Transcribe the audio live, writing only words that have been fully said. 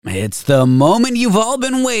It's the moment you've all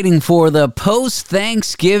been waiting for, the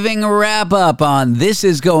post-Thanksgiving wrap-up on This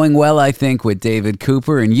Is Going Well, I Think, with David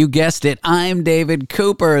Cooper. And you guessed it, I'm David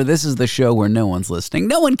Cooper. This is the show where no one's listening,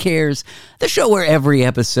 no one cares. The show where every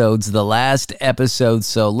episode's the last episode.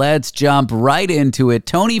 So let's jump right into it.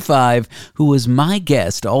 Tony Five, who was my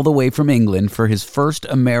guest all the way from England for his first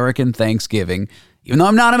American Thanksgiving, even though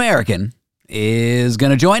I'm not American, is going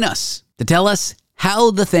to join us to tell us how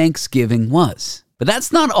the Thanksgiving was. But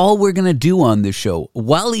that's not all we're going to do on this show.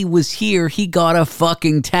 While he was here, he got a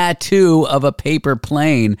fucking tattoo of a paper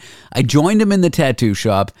plane. I joined him in the tattoo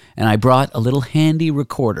shop, and I brought a little handy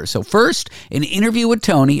recorder. So first, an interview with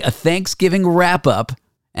Tony, a Thanksgiving wrap-up,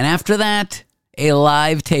 and after that, a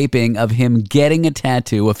live taping of him getting a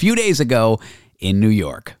tattoo a few days ago in New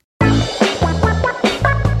York.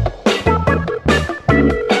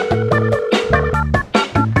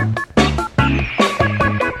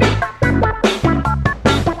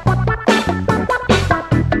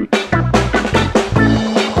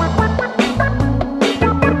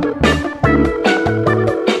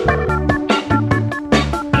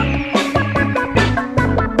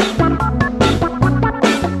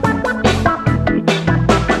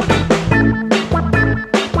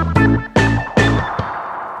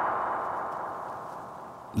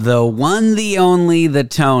 The one, the only, the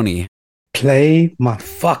Tony. Play my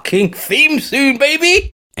fucking theme soon,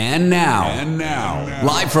 baby! And now,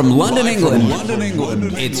 live from London, England,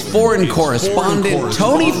 it's foreign correspondent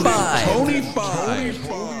Tony Five.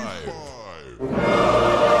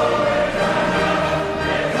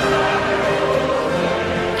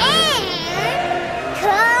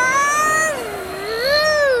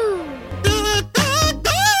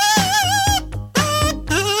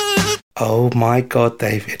 Oh my God,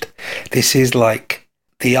 David. This is like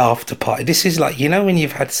the after party. This is like, you know, when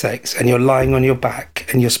you've had sex and you're lying on your back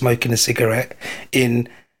and you're smoking a cigarette in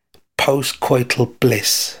post-coital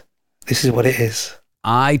bliss. This is what it is.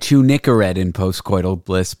 I chew Nicorette in post-coital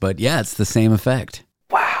bliss, but yeah, it's the same effect.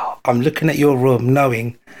 Wow. I'm looking at your room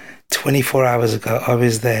knowing 24 hours ago I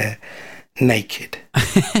was there naked.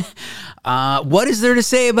 What is there to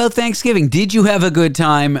say about Thanksgiving? Did you have a good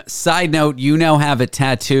time? Side note, you now have a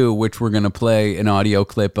tattoo, which we're going to play an audio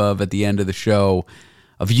clip of at the end of the show,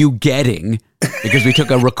 of you getting, because we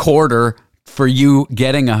took a recorder for you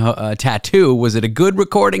getting a tattoo. Was it a good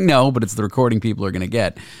recording? No, but it's the recording people are going to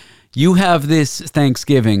get. You have this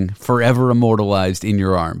Thanksgiving forever immortalized in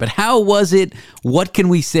your arm. But how was it? What can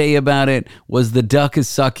we say about it? Was the duck as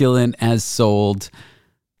succulent as sold?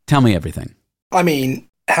 Tell me everything. I mean,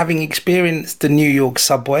 having experienced the New York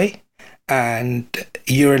subway and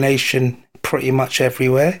urination pretty much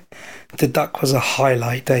everywhere, the duck was a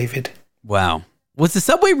highlight, David. Wow. Was the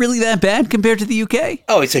subway really that bad compared to the UK?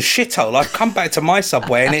 Oh, it's a shithole. I've come back to my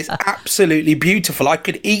subway and it's absolutely beautiful. I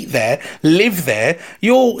could eat there, live there.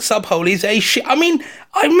 Your subhole is a shit. I mean,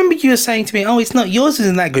 I remember you were saying to me, oh, it's not, yours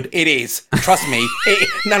isn't that good. It is. Trust me.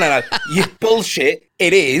 No. You bullshit.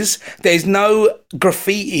 It is. There's no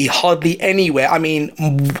graffiti hardly anywhere. I mean,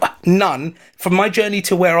 none. From my journey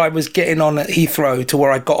to where I was getting on at Heathrow to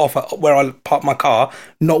where I got off at where I parked my car,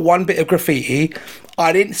 not one bit of graffiti.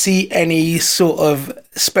 I didn't see any sort of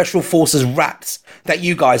special forces rats that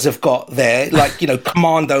you guys have got there, like, you know,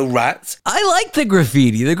 commando rats. I like the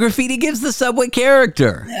graffiti. The graffiti gives the subway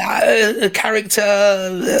character.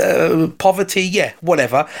 Poverty, yeah,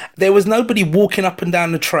 whatever. There was nobody walking up and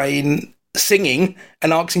down the train singing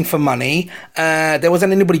and asking for money. There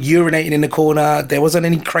wasn't anybody urinating in the corner. There wasn't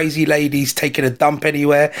any crazy ladies taking a dump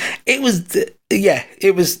anywhere. It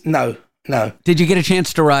was no. Did you get a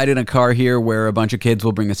chance to ride in a car here where a bunch of kids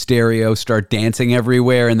will bring a stereo, start dancing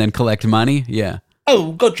everywhere, and then collect money? Yeah.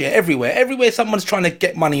 Oh, God, yeah, everywhere. Everywhere someone's trying to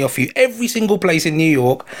get money off you. Every single place in New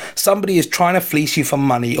York, somebody is trying to fleece you for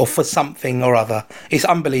money or for something or other. It's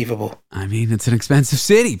unbelievable. I mean, it's an expensive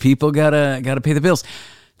city. People gotta pay the bills.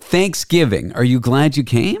 Thanksgiving, are you glad you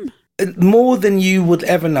came? More than you would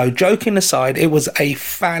ever know. Joking aside, it was a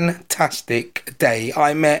fantastic day.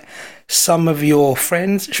 I met some of your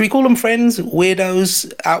friends. Should we call them friends?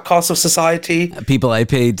 Weirdos, outcasts of society. People I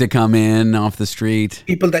paid to come in off the street.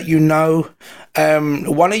 People that you know.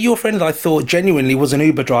 One of your friends I thought genuinely was an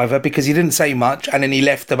Uber driver because he didn't say much and then he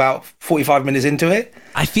left about 45 minutes into it.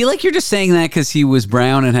 I feel like you're just saying that because he was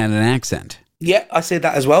brown and had an accent. Yeah, I said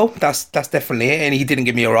that as well. That's definitely it. And he didn't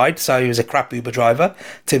give me a ride, so he was a crap Uber driver,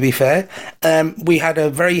 to be fair. We had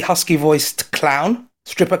a very husky-voiced clown,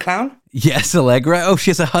 stripper clown. Yes, Allegra. Oh,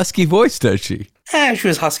 she has a husky voice, does she? Yeah, she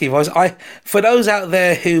was husky voice. For those out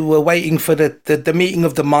there who were waiting for the meeting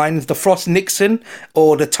of the minds, the Frost Nixon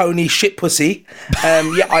or the Tony Shitpussy,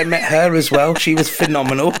 I met her as well. She was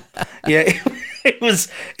phenomenal. Yeah. it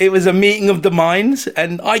was a meeting of the minds,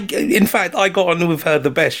 and in fact I got on with her the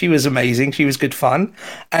best. She was amazing. She was good fun.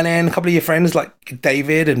 And then a couple of your friends like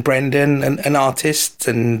David and Brendan, and an artist,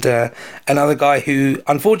 and another guy who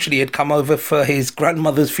unfortunately had come over for his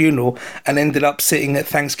grandmother's funeral and ended up sitting at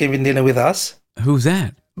Thanksgiving dinner with us. Who's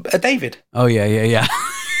that? David. Oh yeah.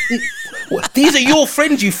 These are your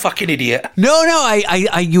friends, you fucking idiot. No,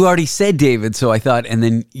 I you already said David, so I thought, and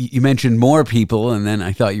then you mentioned more people, and then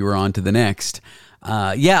I thought you were on to the next.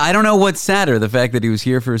 Yeah, I don't know what's sadder, the fact that he was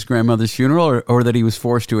here for his grandmother's funeral, or that he was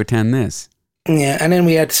forced to attend this. Yeah, and then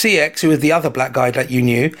we had CX, who was the other black guy that you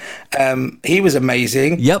knew. He was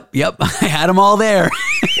amazing. Yep, I had them all there.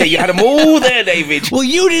 Yeah, you had them all there, David. Well,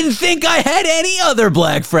 you didn't think I had any other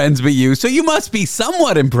black friends but you, so you must be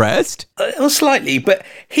somewhat impressed. Well, slightly, but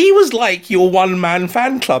he was like your one-man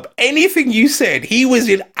fan club. Anything you said, he was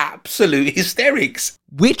in absolute hysterics.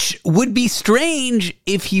 Which would be strange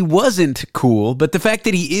if he wasn't cool, but the fact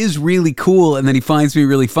that he is really cool and that he finds me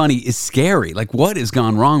really funny is scary. Like, what has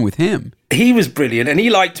gone wrong with him? He was brilliant, and he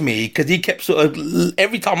liked me because he kept sort of,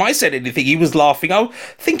 every time I said anything, he was laughing. I was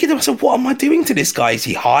thinking to myself, what am I doing to this guy? Is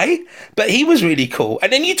he high? But he was really cool.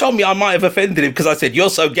 And then you told me I might have offended him because I said, you're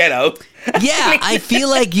so ghetto. Yeah, I feel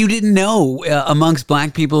like you didn't know amongst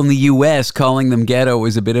black people in the U.S. calling them ghetto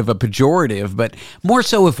is a bit of a pejorative, but more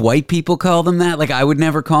so if white people call them that. Like, I would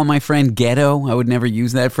never call my friend ghetto. I would never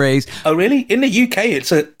use that phrase. Oh, really? In the UK,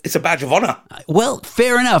 it's a badge of honor. Well,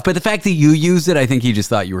 fair enough, but the fact that you used it, I think he just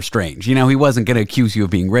thought you were strange. You know, he wasn't going to accuse you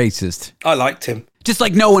of being racist. I liked him. Just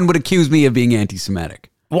like no one would accuse me of being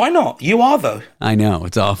anti-Semitic. Why not? You are, though. I know,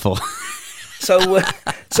 it's awful. So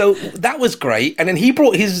that was great. And then he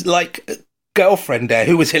brought his, girlfriend there,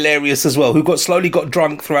 who was hilarious as well, who slowly got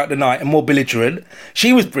drunk throughout the night and more belligerent.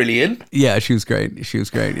 She was brilliant. Yeah, she was great,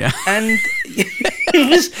 yeah. And it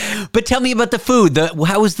was... But tell me about the food.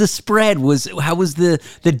 How was the spread? How was the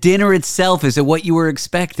dinner itself? Is it what you were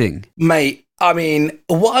expecting? Mate, I mean,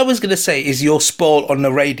 what I was going to say is you're spoiled on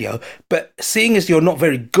the radio, but seeing as you're not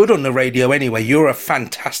very good on the radio anyway, you're a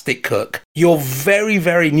fantastic cook. You're very,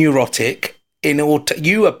 very neurotic.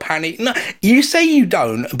 You are panic. No, you say you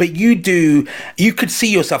don't, but you do. You could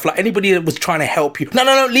see yourself like anybody that was trying to help you.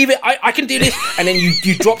 No, leave it. I can do this. And then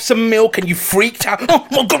you drop some milk and you freaked out. Oh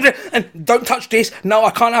my God! And don't touch this. No,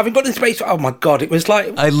 I can't. I haven't got the space. Oh my God! It was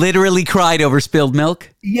like I literally cried over spilled milk.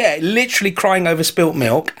 Yeah, literally crying over spilt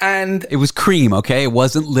milk, and it was cream. Okay, it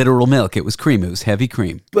wasn't literal milk. It was cream. It was heavy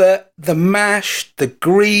cream. But the mash, the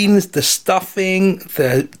greens, the stuffing,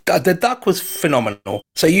 the duck was phenomenal.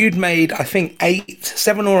 So you'd made, I think,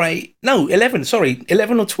 11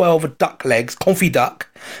 or 12 duck legs, confit duck,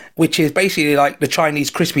 which is basically like the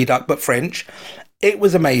Chinese crispy duck, but French. It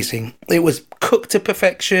was amazing. It was cooked to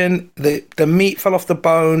perfection. The meat fell off the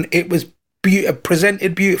bone. It was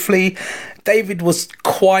presented beautifully. David was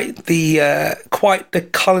quite the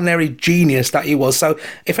culinary genius that he was. So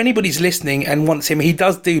if anybody's listening and wants him, he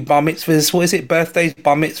does do bar mitzvahs. What is it? Birthdays,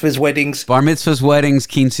 bar mitzvahs, weddings. Bar mitzvahs, weddings,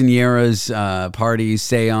 quinceañeras, parties,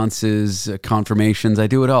 seances, confirmations. I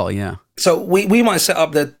do it all, yeah. So we might set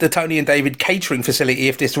up the Tony and David catering facility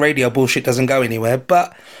if this radio bullshit doesn't go anywhere.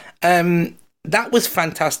 But that was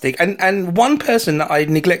fantastic. And one person that I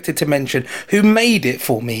neglected to mention who made it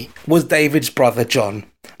for me was David's brother, John,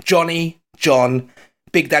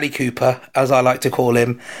 Big Daddy Cooper, as I like to call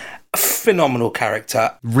him. Phenomenal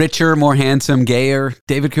character. Richer, more handsome, gayer,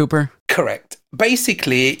 David Cooper? Correct.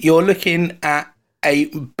 Basically, you're looking at a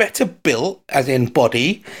better built, as in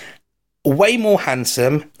body, way more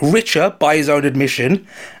handsome, richer by his own admission,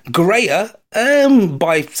 greyer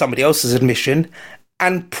by somebody else's admission,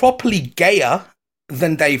 and properly gayer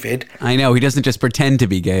than David. I know, he doesn't just pretend to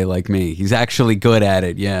be gay like me. He's actually good at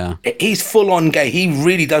it, yeah. He's full on gay. He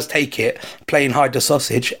really does take it, playing hide the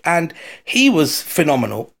sausage. And he was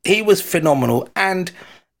phenomenal. And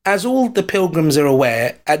as all the pilgrims are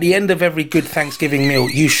aware, at the end of every good Thanksgiving meal,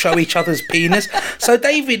 you show each other's penis. So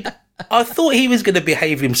David, I thought he was going to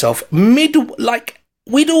behave himself.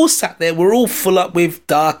 We'd all sat there, we're all full up with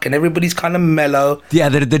duck and everybody's kind of mellow. Yeah,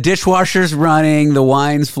 the dishwasher's running, the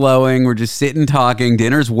wine's flowing, we're just sitting talking,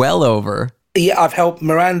 dinner's well over. Yeah, I've helped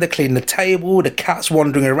Miranda clean the table, the cat's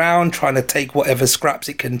wandering around trying to take whatever scraps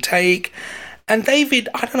it can take. And David,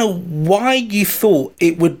 I don't know why you thought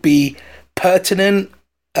it would be pertinent,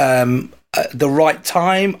 at the right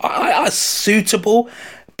time, suitable,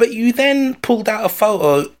 but you then pulled out a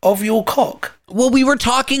photo of your cock. Well, we were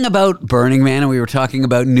talking about Burning Man and we were talking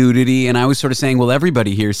about nudity, and I was sort of saying, well,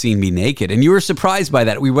 everybody here's seen me naked. And you were surprised by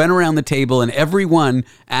that. We went around the table and everyone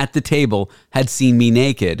at the table had seen me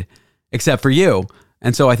naked, except for you.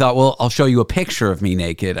 And so I thought, well, I'll show you a picture of me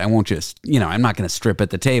naked. I won't just, I'm not going to strip at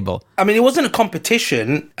the table. I mean, it wasn't a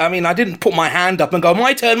competition. I mean, I didn't put my hand up and go,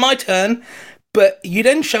 my turn. But you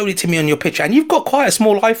then showed it to me on your picture, and you've got quite a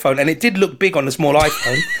small iPhone, and it did look big on the small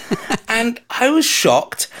iPhone. And I was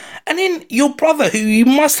shocked. And then your brother, who you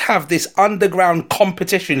must have this underground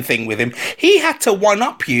competition thing with him, he had to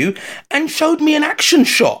one-up you and showed me an action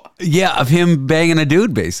shot. Yeah, of him banging a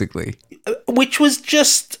dude, basically. Which was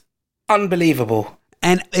just unbelievable.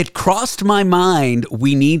 And it crossed my mind,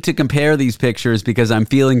 we need to compare these pictures because I'm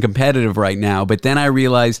feeling competitive right now. But then I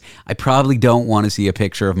realized I probably don't want to see a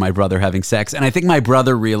picture of my brother having sex. And I think my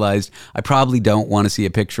brother realized I probably don't want to see a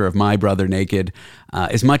picture of my brother naked.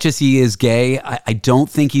 As much as he is gay, I don't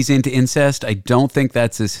think he's into incest. I don't think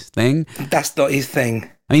that's his thing. That's not his thing.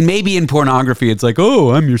 I mean, maybe in pornography, it's like,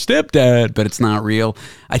 oh, I'm your stepdad, but it's not real.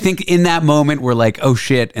 I think in that moment, we're like, oh,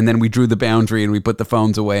 shit. And then we drew the boundary and we put the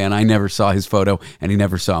phones away, and I never saw his photo and he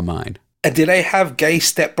never saw mine. And do they have gay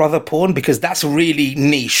stepbrother porn? Because that's really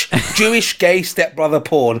niche. Jewish gay stepbrother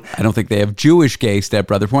porn. I don't think they have Jewish gay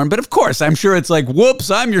stepbrother porn, but of course, I'm sure it's like,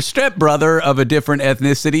 whoops, I'm your stepbrother of a different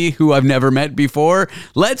ethnicity who I've never met before.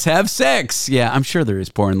 Let's have sex. Yeah, I'm sure there is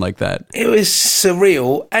porn like that. It was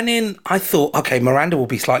surreal. And then I thought, okay, Miranda will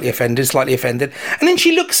be slightly offended. And then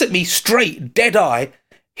she looks at me straight, dead eye.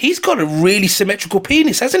 He's got a really symmetrical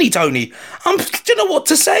penis, hasn't he, Tony? I don't know what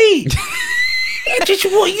to say.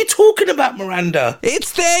 What are you talking about, Miranda?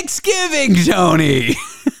 It's Thanksgiving, Tony.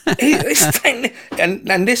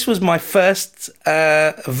 and this was my first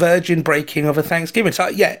virgin breaking of a Thanksgiving. So,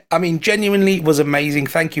 yeah, I mean, genuinely, it was amazing.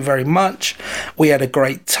 Thank you very much. We had a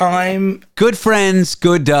great time. Good friends,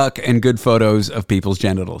 good duck, and good photos of people's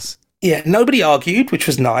genitals. Yeah, nobody argued, which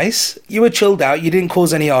was nice. You were chilled out. You didn't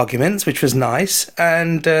cause any arguments, which was nice.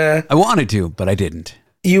 And I wanted to, but I didn't.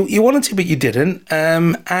 You wanted to, but you didn't.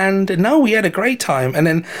 And no, we had a great time. And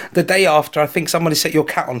then the day after, I think somebody set your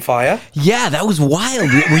cat on fire. Yeah, that was wild.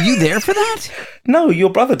 Were you there for that? No,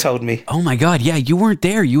 your brother told me. Oh my God. Yeah, you weren't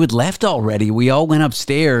there. You had left already. We all went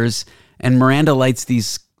upstairs and Miranda lights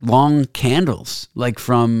these long candles, like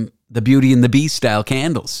from the Beauty and the Beast style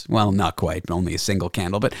candles. Well, not quite, only a single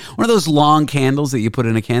candle, but one of those long candles that you put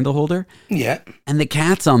in a candle holder. Yeah. And the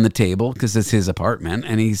cat's on the table because it's his apartment,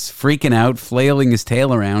 and he's freaking out, flailing his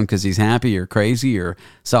tail around because he's happy or crazy or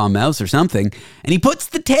saw a mouse or something. And he puts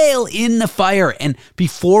the tail in the fire. And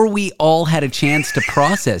before we all had a chance to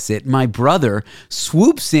process it, my brother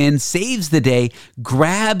swoops in, saves the day,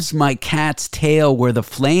 grabs my cat's tail where the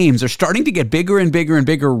flames are starting to get bigger and bigger and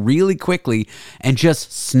bigger really quickly, and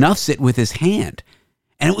just snuffs it with his hand.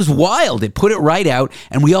 And it was wild. It put it right out,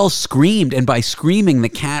 and we all screamed, and by screaming, the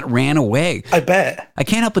cat ran away. I bet. I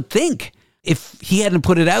can't help but think, if he hadn't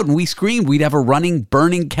put it out and we screamed, we'd have a running,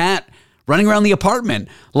 burning cat running around the apartment,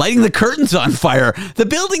 lighting the curtains on fire. The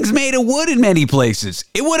building's made of wood in many places.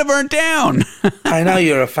 It would have burnt down. I know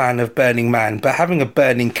you're a fan of Burning Man, but having a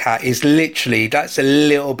burning cat is literally, that's a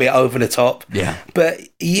little bit over the top. Yeah. But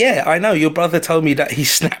yeah, I know your brother told me that he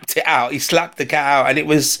snapped it out. He slapped the cat out, and it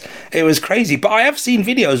was crazy. But I have seen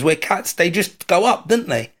videos where cats, they just go up, didn't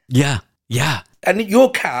they? Yeah. Yeah. And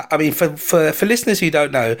your cat, I mean, for listeners who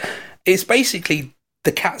don't know, it's basically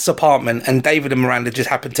the cat's apartment, and David and Miranda just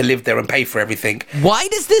happen to live there and pay for everything. Why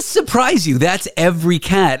does this surprise you? That's every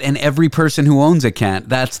cat and every person who owns a cat.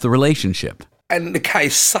 That's the relationship. And the cat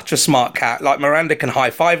is such a smart cat. Like, Miranda can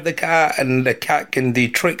high-five the cat, and the cat can do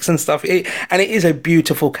tricks and stuff. And it is a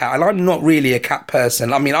beautiful cat. And I'm not really a cat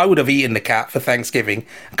person. I mean, I would have eaten the cat for Thanksgiving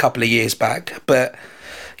a couple of years back. But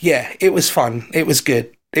yeah, it was fun. It was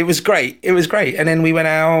good. It was great. And then we went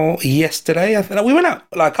out yesterday. We went out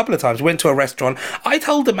like a couple of times. We went to a restaurant. I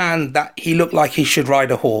told the man that he looked like he should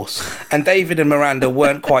ride a horse. And David and Miranda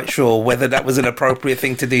weren't quite sure whether that was an appropriate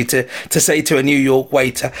thing to do to say to a New York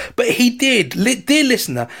waiter. But he did. Dear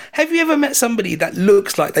listener, have you ever met somebody that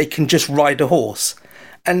looks like they can just ride a horse?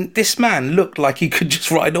 And this man looked like he could just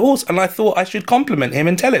ride a horse. And I thought I should compliment him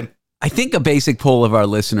and tell him. I think a basic poll of our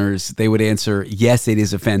listeners, they would answer, yes, it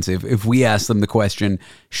is offensive. If we ask them the question,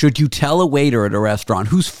 should you tell a waiter at a restaurant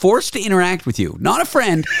who's forced to interact with you, not a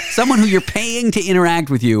friend, someone who you're paying to interact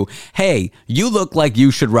with you, hey, you look like you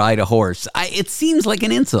should ride a horse? It seems like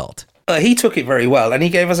an insult. He took it very well, and he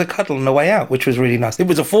gave us a cuddle on the way out, which was really nice. It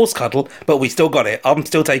was a forced cuddle, but we still got it. I'm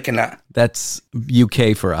still taking that. That's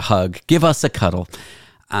UK for a hug. Give us a cuddle.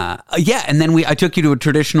 Yeah, and then I took you to a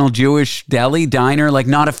traditional Jewish deli diner, like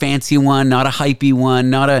not a fancy one, not a hypey one,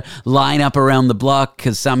 not a line up around the block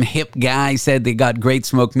because some hip guy said they got great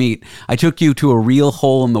smoked meat. I took you to a real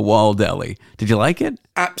hole-in-the-wall deli. Did you like it?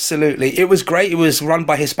 Absolutely. It was great. It was run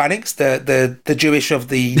by Hispanics, the Jewish of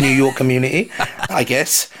the New York community, I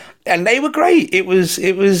guess. And they were great. It was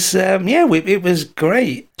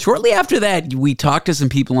great. Shortly after that, we talked to some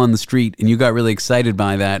people on the street, and you got really excited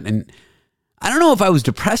by that. And I don't know if I was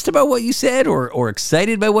depressed about what you said or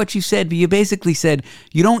excited by what you said, but you basically said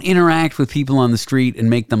you don't interact with people on the street and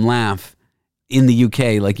make them laugh in the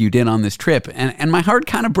UK like you did on this trip. And my heart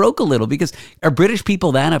kind of broke a little, because are British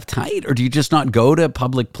people that uptight, or do you just not go to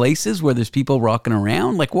public places where there's people rocking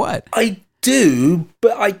around? Like what? I do,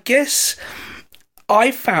 but I guess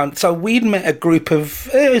I found, so we'd met a group of,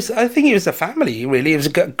 I think it was a family, really. It was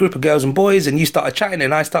a group of girls and boys, and you started chatting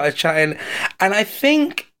and I started chatting. And I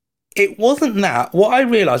think it wasn't that. What I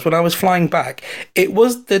realised when I was flying back, it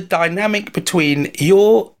was the dynamic between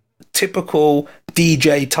your typical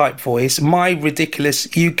DJ type voice, my ridiculous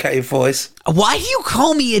UK voice. Why do you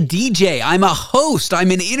call me a DJ? I'm a host.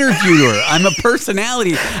 I'm an interviewer. I'm a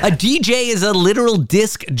personality. A DJ is a literal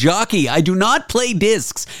disc jockey. I do not play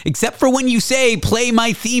discs, except for when you say, play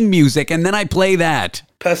my theme music, and then I play that.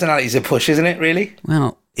 Personality's a push, isn't it, really?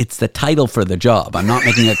 Well, it's the title for the job. I'm not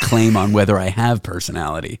making a claim on whether I have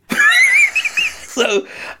personality. So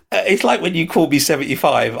it's like when you call me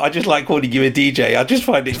 75. I just like calling you a DJ. I just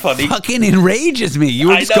find it funny. Fucking enrages me. You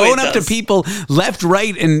were just going up to people left,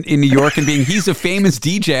 right in New York and being, he's a famous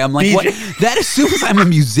DJ. I'm like, DJ. What? That assumes I'm a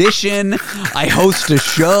musician. I host a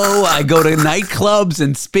show. I go to nightclubs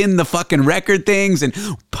and spin the fucking record things and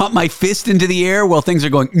pump my fist into the air while things are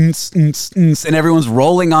going and everyone's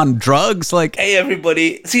rolling on drugs. Like, hey,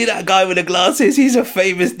 everybody, see that guy with the glasses? He's a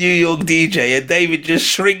famous New York DJ. And David just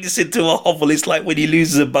shrinks into a hovel. It's like when he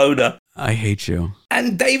loses a boner. I hate you.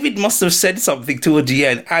 And David must have said something towards the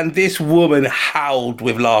end, and this woman howled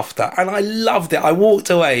with laughter, and I loved it. I walked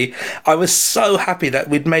away. I was so happy that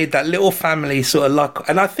we'd made that little family sort of luck.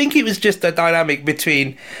 And I think it was just a dynamic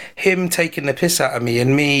between him taking the piss out of me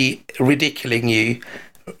and me ridiculing you.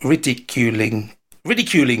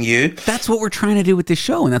 That's what we're trying to do with this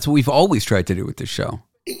show, and that's what we've always tried to do with this show.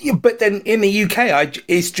 Yeah, but then in the UK,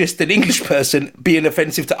 it's just an English person being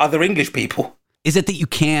offensive to other English people. Is it that you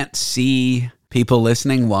can't see people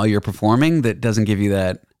listening while you're performing that doesn't give you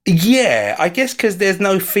that? Yeah, I guess because there's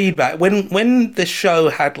no feedback. When the show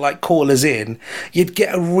had like callers in, you'd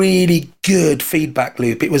get a really good feedback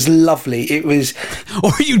loop. It was lovely. It was,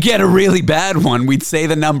 or you'd get a really bad one. We'd say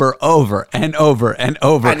the number over and over and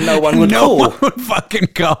over, and no one would call. No one would fucking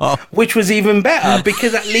call. Which was even better,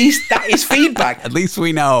 because at least that is feedback. At least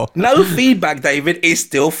we know. No feedback, David, is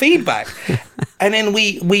still feedback. And then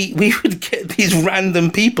we would get these random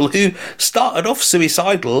people who started off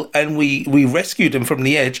suicidal, and we rescued them from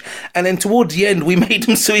the edge. And then towards the end, we made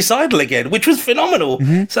them suicidal again, which was phenomenal.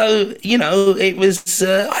 Mm-hmm. So, you know, it was,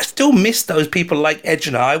 I still miss those people like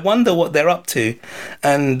Edna. I wonder what they're up to.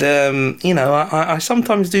 And, you know, I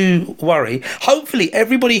sometimes do worry. Hopefully,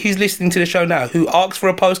 everybody who's listening to the show now who asks for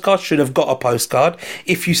a postcard should have got a postcard.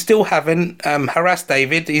 If you still haven't, harass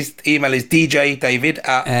David. His email is djdavid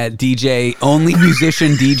at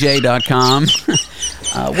DJonlymusiciandj.com.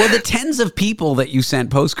 Well, the tens of people that you sent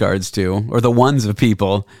postcards to, or the ones of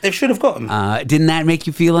people, they should have got them. Didn't that make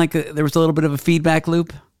you feel like there was a little bit of a feedback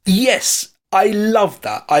loop? Yes. I love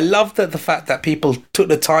that. I love that the fact that people took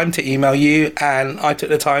the time to email you, and I took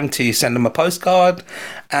the time to send them a postcard.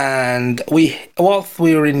 And whilst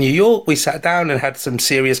we were in New York, we sat down and had some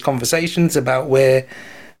serious conversations about where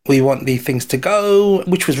we want these things to go,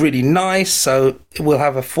 which was really nice. So we'll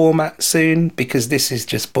have a format soon, because this is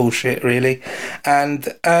just bullshit, really.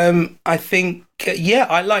 And I think, yeah,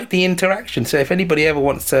 I like the interaction. So if anybody ever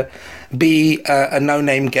wants to be a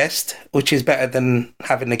no-name guest, which is better than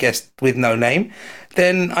having a guest with no name,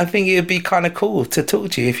 then I think it would be kind of cool to talk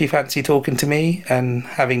to you if you fancy talking to me and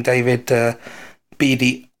having David be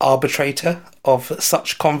the arbitrator of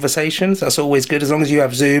such conversations. That's always good, as long as you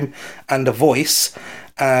have Zoom and a voice.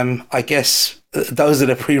 I guess those are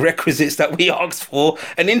the prerequisites that we asked for: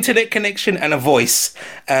 an internet connection and a voice,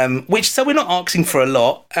 so we're not asking for a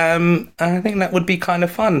lot. I think that would be kind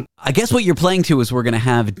of fun. I guess what you're playing to is we're going to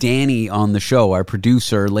have Danny on the show, our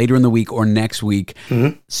producer, later in the week or next week,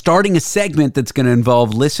 starting a segment that's going to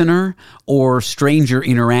involve listener or stranger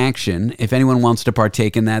interaction. If anyone wants to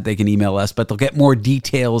partake in that, they can email us, but they'll get more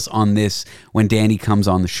details on this when Danny comes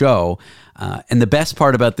on the show. And the best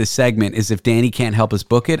part about this segment is if Danny can't help us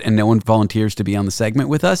book it and no one volunteers to be on the segment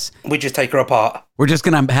with us, we just take her apart. We're just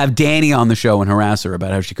going to have Danny on the show and harass her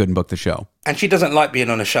about how she couldn't book the show. And she doesn't like being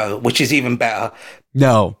on a show, which is even better.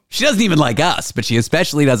 No, she doesn't even like us, but she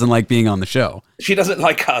especially doesn't like being on the show. She doesn't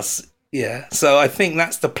like us. Yeah, so I think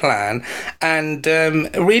that's the plan. And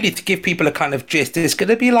really, to give people a kind of gist, it's going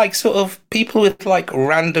to be like sort of people with like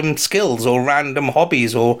random skills or random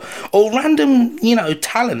hobbies or random,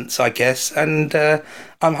 talents, I guess. And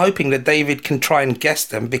I'm hoping that David can try and guess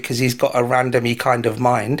them because he's got a randomy kind of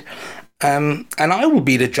mind. And I will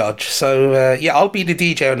be the judge. So, I'll be the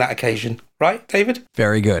DJ on that occasion. Right, David?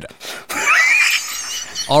 Very good.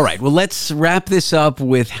 All right, well, let's wrap this up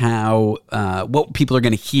with what people are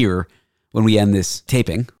going to hear when we end this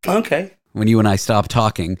taping. Okay. When you and I stop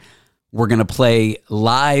talking, we're going to play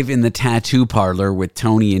live in the tattoo parlor with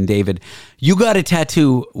Tony and David. You got a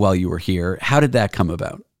tattoo while you were here. How did that come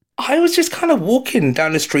about? I was just kind of walking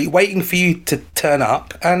down the street waiting for you to turn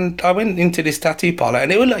up, and I went into this tattoo parlor,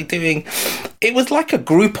 and it was like a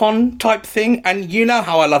Groupon type thing, and you know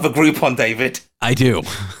how I love a Groupon, David. I do.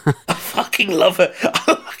 I fucking love it.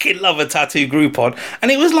 I fucking love a tattoo Groupon. And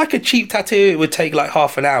it was like a cheap tattoo. It would take like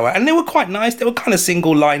half an hour. And they were quite nice. They were kind of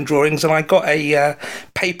single line drawings. And I got a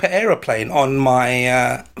paper aeroplane on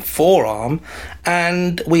my forearm.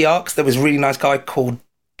 And we asked, there was a really nice guy called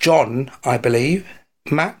John, I believe.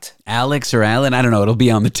 Matt? Alex or Alan? I don't know. It'll be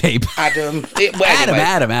on the tape. Adam.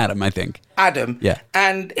 Adam, I think. Adam. Yeah.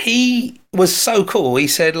 And he was so cool. He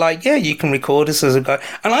said, like, yeah, you can record us as a guy.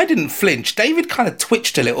 And I didn't flinch. David kind of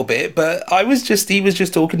twitched a little bit, but he was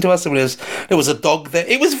just talking to us. And there was a dog there.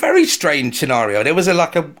 It was a very strange scenario. There was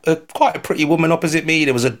quite a pretty woman opposite me.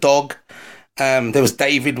 There was a dog. There was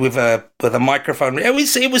David with a microphone. It was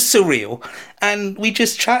surreal. And we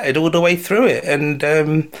just chatted all the way through it.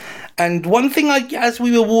 And one thing, as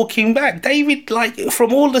we were walking back, David, like,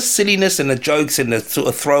 from all the silliness and the jokes and the sort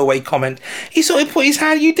of throwaway comment, he sort of put his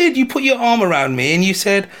hand, you put your arm around me and you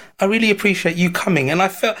said, I really appreciate you coming. And I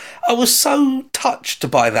was so touched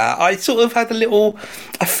by that. I sort of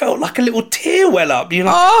I felt like a little tear well up,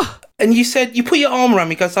 Oh! And you said, you put your arm around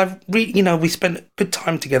me because we spent a good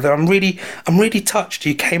time together. I'm really touched.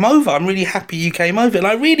 You came over. I'm really happy you came over. And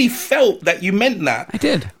I really felt that you meant that. I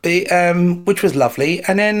did. Which was lovely.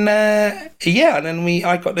 And then,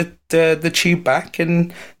 I got the tube back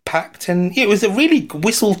and packed. And it was a really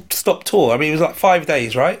whistle-stop tour. I mean, it was like 5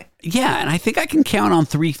 days, right? Yeah, and I think I can count on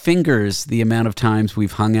 3 fingers the amount of times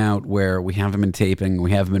we've hung out where we haven't been taping, we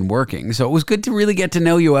haven't been working. So it was good to really get to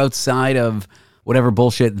know you outside of whatever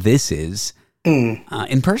bullshit this is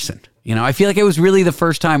in person. I feel like it was really the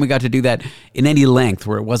first time we got to do that in any length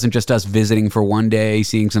where it wasn't just us visiting for one day,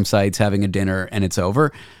 seeing some sights, having a dinner, and it's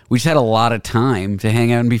over. We just had a lot of time to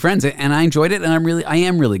hang out and be friends, and I enjoyed it, and I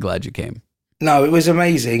am really glad you came. No, it was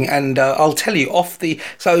amazing, and I'll tell you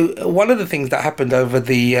so one of the things that happened over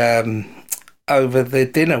the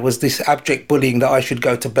dinner was this abject bullying that I should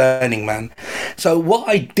go to Burning Man. So what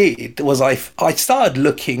I did was I started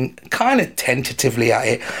looking kind of tentatively at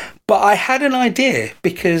it, but I had an idea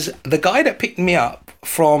because the guy that picked me up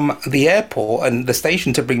from the airport and the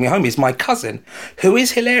station to bring me home is my cousin, who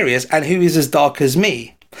is hilarious and who is as dark as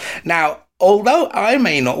me. Now, although I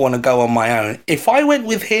may not want to go on my own, if I went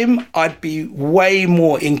with him, I'd be way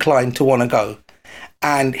more inclined to want to go.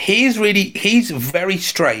 And he's very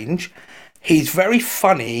strange. He's very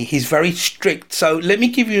funny. He's very strict. So let me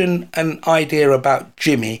give you an idea about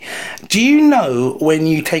Jimmy. Do you know when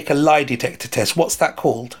you take a lie detector test, what's that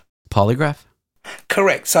called? Polygraph?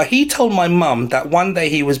 Correct. So he told my mum that one day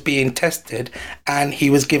he was being tested and he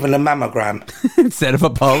was given a mammogram. Instead of a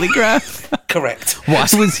polygraph? Correct. Why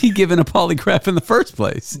was he given a polygraph in the first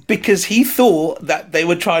place? Because he thought that they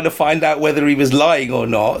were trying to find out whether he was lying or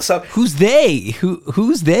not. So who's they?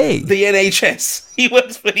 Who's they? The NHS. He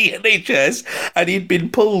works for the NHS and he'd been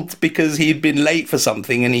pulled because he'd been late for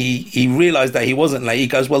something and he realised that he wasn't late. He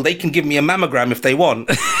goes, well, they can give me a mammogram if they want.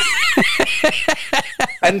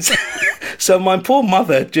 And so my poor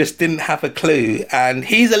mother just didn't have a clue. And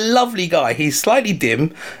he's a lovely guy. He's slightly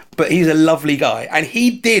dim, but he's a lovely guy. And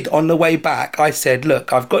he did, on the way back, I said,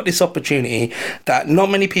 look, I've got this opportunity that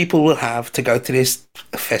not many people will have to go to this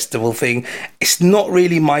festival thing. It's not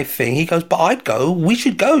really my thing. He goes, but I'd go. We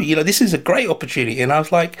should go. This is a great opportunity. And I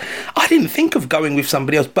was like, I didn't think of going with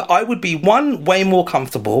somebody else, but I would be, one, way more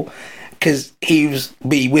comfortable because he was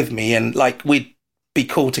be with me and like we'd be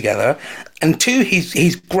cool together, and 2,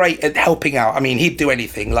 he's great at helping out. I mean, he'd do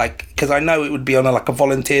anything, like, because I know it would be on a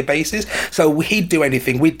volunteer basis, so he'd do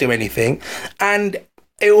anything, we'd do anything, and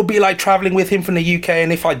it would be like traveling with him from the UK.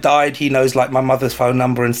 And if I died, he knows like my mother's phone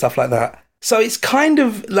number and stuff like that. So it's kind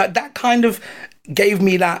of like that kind of gave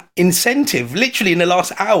me that incentive. Literally in the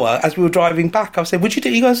last hour as we were driving back, I said, would you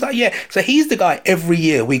do? He goes like, yeah. So he's the guy every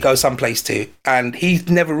year we go someplace to, and he's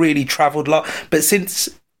never really traveled a lot, but since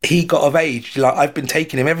he got of age, like I've been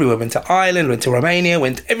taking him everywhere. Went to Ireland, went to Romania,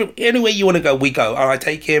 anywhere you want to go, we go. And I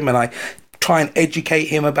take him and I try and educate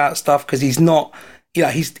him about stuff because he's not,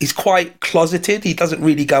 he's quite closeted. He doesn't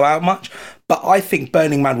really go out much. But I think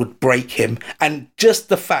Burning Man would break him. And just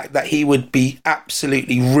the fact that he would be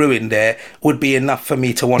absolutely ruined there would be enough for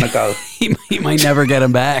me to want to go. he might never get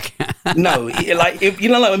him back. No, like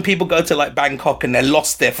when people go to like Bangkok and they're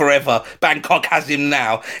lost there forever, Bangkok has him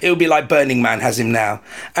now. It would be like Burning Man has him now.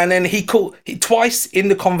 And then twice in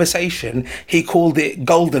the conversation, he called it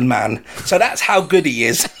Golden Man. So that's how good he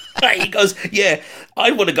is. He goes, yeah,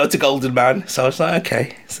 I want to go to Golden Man. So I was like,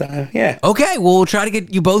 okay. So, yeah. Okay, well, we'll try to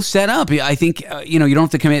get you both set up. I think, you don't have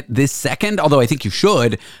to commit this second, although I think you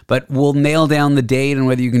should, but we'll nail down the date and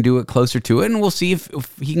whether you can do it closer to it, and we'll see if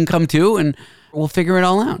he can come too, and we'll figure it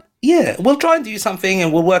all out. Yeah, we'll try and do something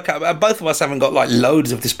and we'll work out. Both of us haven't got like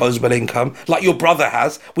loads of disposable income like your brother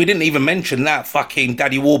has. We didn't even mention that fucking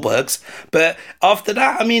Daddy Warburgs. But after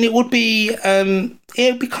that, I mean, it would be kind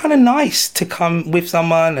of nice to come with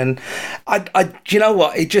someone. And I you know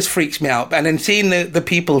what? It just freaks me out. And then seeing the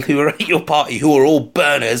people who are at your party who are all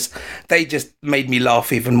burners, they just made me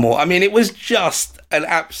laugh even more. I mean, it was just an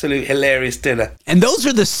absolute hilarious dinner. And those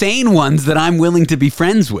are the sane ones that I'm willing to be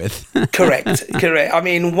friends with. Correct. I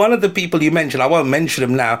mean, one of the people you mentioned, I won't mention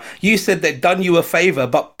them now, you said they'd done you a favour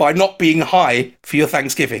but by not being high for your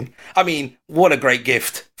Thanksgiving. I mean, what a great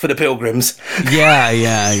gift for the pilgrims.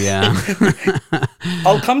 Yeah.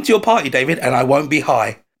 I'll come to your party, David, and I won't be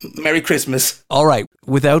high. Merry Christmas. All right.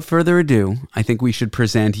 Without further ado, I think we should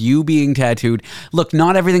present you being tattooed. Look,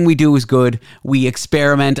 not everything we do is good. We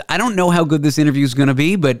experiment. I don't know how good this interview is going to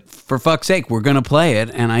be, but for fuck's sake, we're going to play it.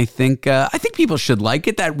 And I think people should like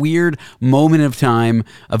it. That weird moment of time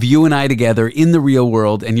of you and I together in the real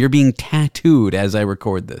world, and you're being tattooed as I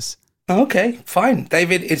record this. Okay, fine.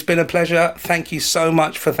 David, it's been a pleasure. Thank you so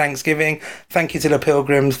much for Thanksgiving. Thank you to the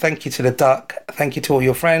pilgrims. Thank you to the duck. Thank you to all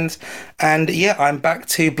your friends. And yeah, I'm back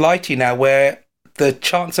to Blighty now, where the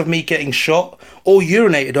chance of me getting shot or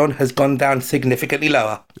urinated on has gone down significantly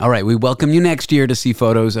lower. All right, we welcome you next year to see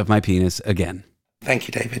photos of my penis again. Thank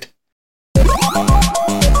you, David.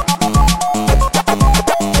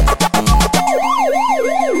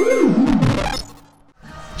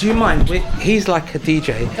 Do you mind? He's like a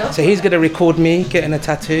DJ, so he's going to record me getting a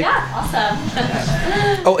tattoo. Yeah,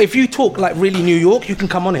 awesome. Oh, if you talk like really New York, you can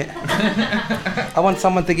come on it. I want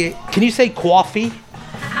someone to get... Can you say coffee?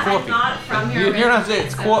 I'm not from here. You're not saying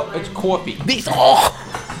it's coffee.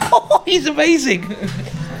 He's amazing.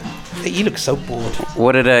 You look so bored.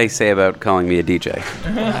 What did I say about calling me a DJ?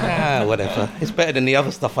 Whatever. It's better than the other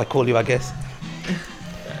stuff I call you, I guess.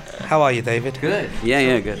 How are you, David? Good.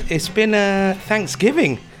 Yeah, good. It's been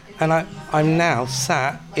Thanksgiving, and I'm now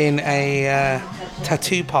sat in a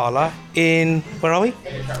tattoo parlor in, where are we?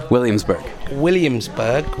 Williamsburg,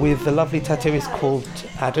 with the lovely tattooist called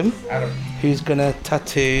Adam, who's going to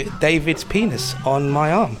tattoo David's penis on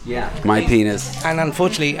my arm. Yeah. My penis. And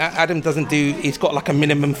unfortunately, Adam he's got like a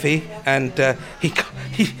minimum fee, and he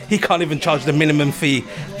can't even charge the minimum fee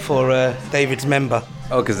for David's member.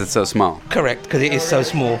 Oh, because it's so small. Correct, because it is so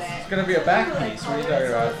small. It's going to be a back piece. What are you talking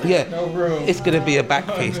about? Yeah, no room. It's going to be a back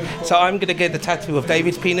piece. So I'm going to get the tattoo of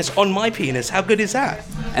David's penis on my penis. How good is that?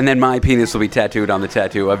 And then my penis will be tattooed on the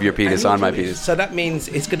tattoo of your penis on my penis. So that means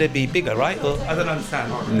it's going to be bigger, right? Or, I don't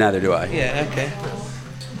understand. Neither do I. Yeah, okay.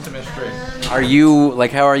 It's a mystery.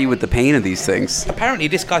 How are you with the pain of these things? Apparently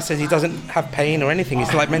this guy says he doesn't have pain or anything.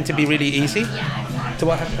 It's like meant to be really easy. Do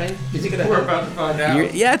I have pain? Is it going to hurt? We're about to find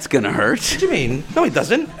out. Yeah, it's going to hurt. What do you mean? No, it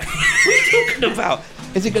doesn't. What are you talking about?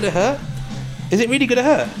 Is it going to hurt? Is it really going to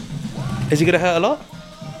hurt? Is it going to hurt a lot?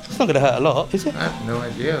 It's not going to hurt a lot, is it? I have no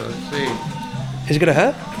idea. Let's see. Is it going to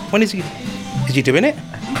hurt? When is he doing it?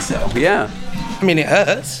 I think so. Yeah. I mean, it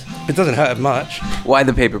hurts. It doesn't hurt much. Why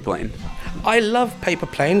the paper plane? I love paper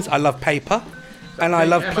planes. I love paper. And I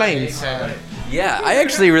love planes. Yeah, I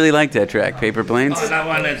actually really like that track, Paper Planes. All I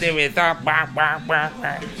want to do is... Hey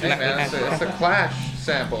man, it's a Clash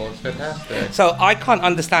sample. It's fantastic. So I can't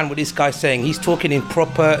understand what this guy's saying. He's talking in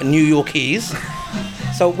proper New Yorkese.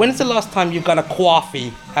 So when's the last time you've got a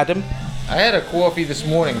coffee, Adam? I had a coffee this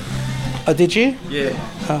morning. Oh, did you? Yeah.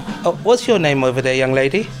 What's your name over there, young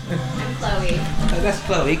lady? Chloe. That's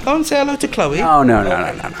Chloe. Go and say hello to Chloe. Oh, no.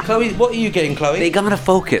 Chloe, what are you getting, Chloe? They gotta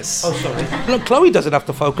focus. Oh, sorry. Look, Chloe doesn't have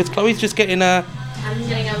to focus. Chloe's just getting a... I'm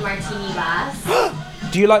getting a martini glass.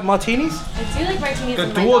 Do you like martinis? I do like martinis. The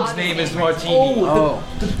and my dog's dog's name is name Martini.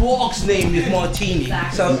 The dog's name is Martini.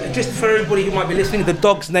 Exactly. So just for everybody who might be listening, the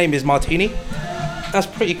dog's name is Martini. That's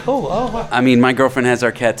pretty cool. Oh, wow. I mean, my girlfriend has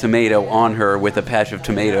our cat Tomato on her with a patch of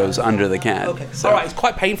tomatoes under the cat. Okay. So, All right, it's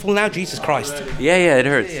quite painful now. Jesus Christ. yeah, it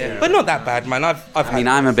hurts. But not that bad, man. I mean,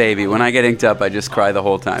 I'm a baby. When I get inked up, I just cry the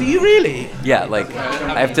whole Do time. you really? Yeah, like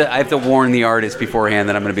I have to warn the artist beforehand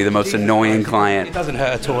that I'm going to be the most annoying It client. doesn't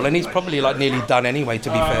hurt at all, and he's probably like nearly done anyway. To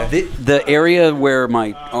be fair. The area where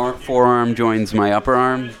my forearm joins my upper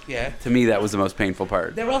arm, Yeah. to me that was the most painful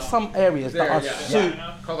part. There are some areas that are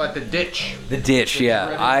Call that the ditch. The ditch,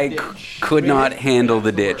 yeah. I could not handle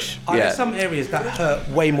the ditch. Are there Yeah. some areas that hurt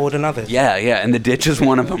way more than others? Yeah, and the ditch is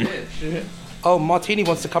one of them. Oh, Martini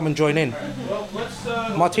wants to come and join in.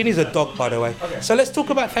 Martini's a dog, by the way. So let's talk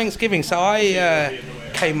about Thanksgiving. So I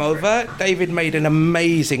came over. David made an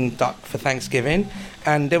amazing duck for Thanksgiving,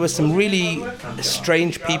 and there were some really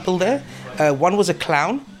strange people there. One was a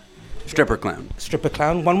clown, Stripper clown. stripper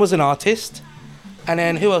clown. One was an artist, and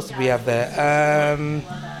then who else did we have there?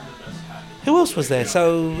 Who else was there?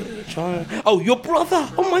 So, your brother!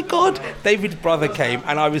 Oh my God, David's brother came,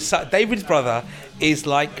 and I was. David's brother is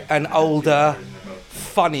like an older,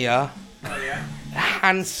 funnier,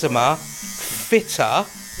 handsomer, fitter,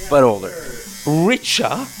 But older.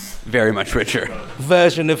 richer Very much richer.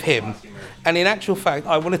 version of him. And in actual fact,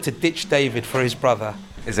 I wanted to ditch David for his brother.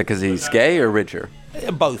 Is it because he's gay or richer?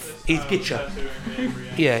 Both. He's richer.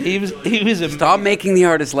 Yeah, he was a. Stop making the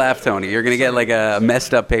artist laugh, Tony. You're going to get like a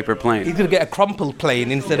messed up paper He's plane. gonna get a crumpled plane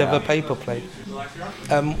instead of a paper plane.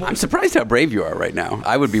 I'm surprised how brave you are right now.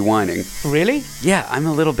 I would be whining. Really? Yeah, I'm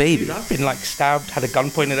a little baby. I've been like stabbed, had a gun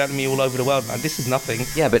pointed at me all over the world, man. This is nothing.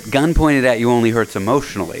 Yeah, but gun pointed at you only hurts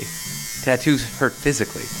emotionally. Tattoos hurt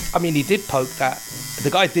physically. I mean, he did poke that. The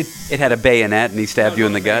guy did. It had a bayonet and he stabbed you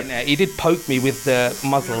in the gut. He did poke me with the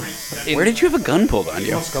muzzle. In Where did you have a gun pulled on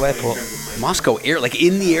you? Moscow airport? Moscow air, like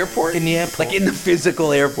in the airport? In the airport. Like in the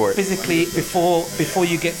physical airport. Physically, before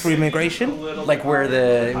you get through immigration. Like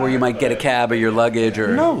where you might get a cab or your luggage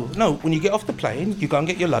or. No. When you get off the plane, you go and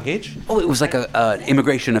get your luggage. Oh, it was like a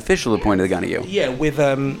immigration official who pointed the gun at you. Yeah, with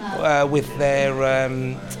their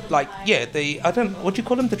I don't. What do you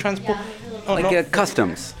call them? The transport. Oh, Like not-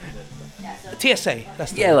 customs. TSA.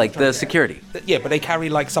 That's Yeah, like the security. Yeah, but they carry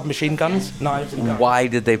like submachine guns, knives, and guns. Why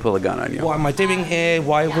did they pull a gun on you? What am I doing here?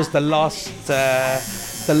 Why was the last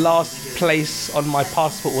place on my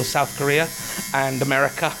passport was South Korea and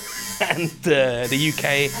America and the UK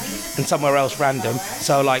and somewhere else random.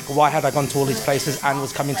 So like, why had I gone to all these places and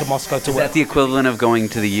was coming to Moscow to Is work? that the equivalent of going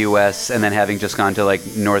to the U.S. and then having just gone to like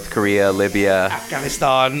North Korea, Libya?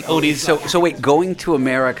 Afghanistan, all these. So wait, going to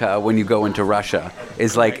America when you go into Russia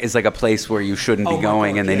is like a place where you shouldn't be Oh my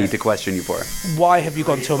going, God, and they yeah. need to question you for. Why have you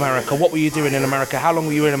gone to America? What were you doing in America? How long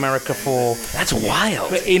were you in America for? That's wild.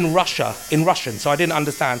 But in Russian. So I didn't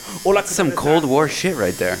understand. All I could Some Cold War shit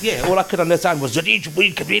right there. Yeah, all I could understand was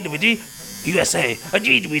USA.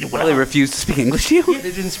 Well, they refused to speak English to you? Yeah,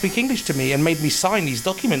 they didn't speak English to me and made me sign these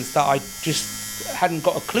documents that I just hadn't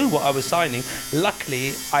got a clue what I was signing.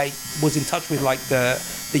 Luckily, I was in touch with like the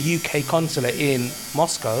UK consulate in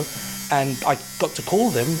Moscow, and I got to call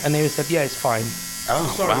them, and they said, "Yeah, it's fine."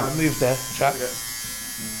 Oh, Sorry, wow. I moved there, chap.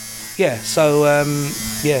 Yeah, so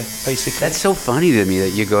basically. That's so funny to me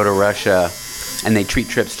that you go to Russia and they treat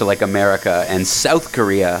trips to like America and South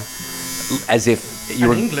Korea as if you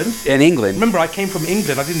were England. in England. Remember, I came from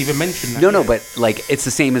England. I didn't even mention that. No, but like it's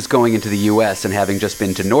the same as going into the U.S. and having just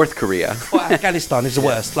been to North Korea. Well, Afghanistan is the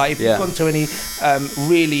worst. Like, if Yeah. you've gone to any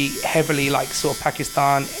really heavily, like, sort of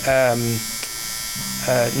Pakistan,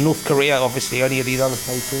 North Korea, obviously, any of these other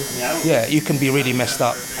places, yeah, you can be really messed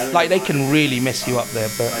up. Like, they can really mess you up there.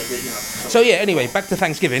 But so yeah. Anyway, back to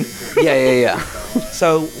Thanksgiving. Yeah.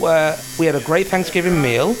 So we had a great Thanksgiving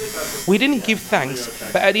meal. We didn't give thanks,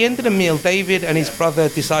 but at the end of the meal, David and his brother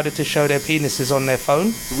decided to show their penises on their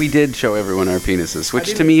phone. We did show everyone our penises,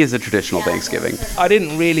 which to me is a traditional Thanksgiving. I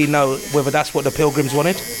didn't really know whether that's what the pilgrims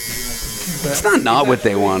wanted. It's not what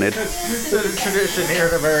they wanted. It's a tradition here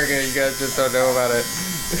in America. You guys just don't know about it.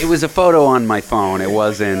 It was a photo on my phone. It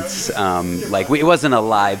wasn't it wasn't a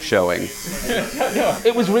live showing.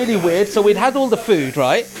 It was really weird. So we'd had all the food,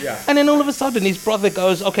 right? Yeah. And then all of a sudden his brother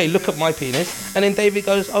goes, "Okay, look at my penis." And then David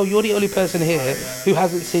goes, "Oh, you're the only person here who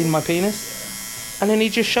hasn't seen my penis." And then he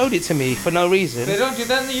just showed it to me for no reason. They don't do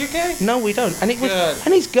that in the UK? No, we don't. And it was, Good.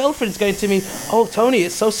 and his girlfriend's going to me, "Oh, Tony,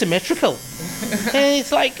 it's so symmetrical." And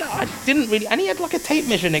it's like, I didn't really, and he had like a tape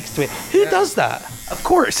measure next to it. Who does that? Of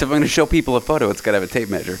course, if I'm going to show people a photo, it's got to have a tape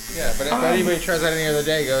measure. Yeah, but if anybody tries that any other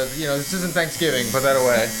day, goes, this isn't Thanksgiving, put that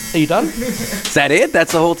away. Are you done? Is that it?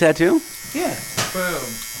 That's the whole tattoo? Yeah. Boom.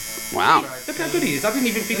 Wow. Look how good he is. I didn't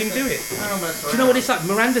even feel him do it. I don't mess Do you know what it's like?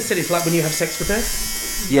 Miranda said it's like when you have sex with her.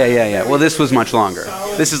 Yeah. Well, this was much longer.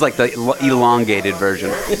 This is like the elongated version.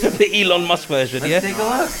 The Elon Musk version, yeah? Take a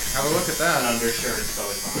look. Have a look at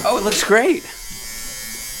that. Oh, it looks great.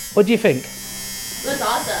 What do you think? Looks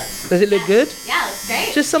awesome. Does it look good? Yeah, looks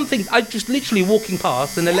great. Just something, I just literally walking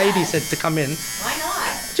past and the lady said to come in. Why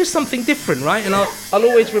not? Just something different, right? And I'll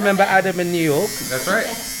always remember Adam in New York. That's right.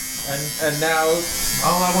 And now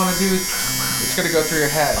all I want to do is it's gonna go through your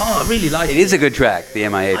head. Oh, I really like it. It is a good track, the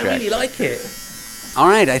MIA I track. really like it. All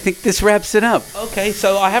right, I think this wraps it up. Okay,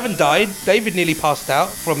 so I haven't died. David nearly passed out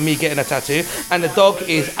from me getting a tattoo, and the dog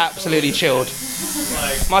is absolutely chilled.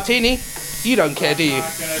 Martini, you don't care, do you?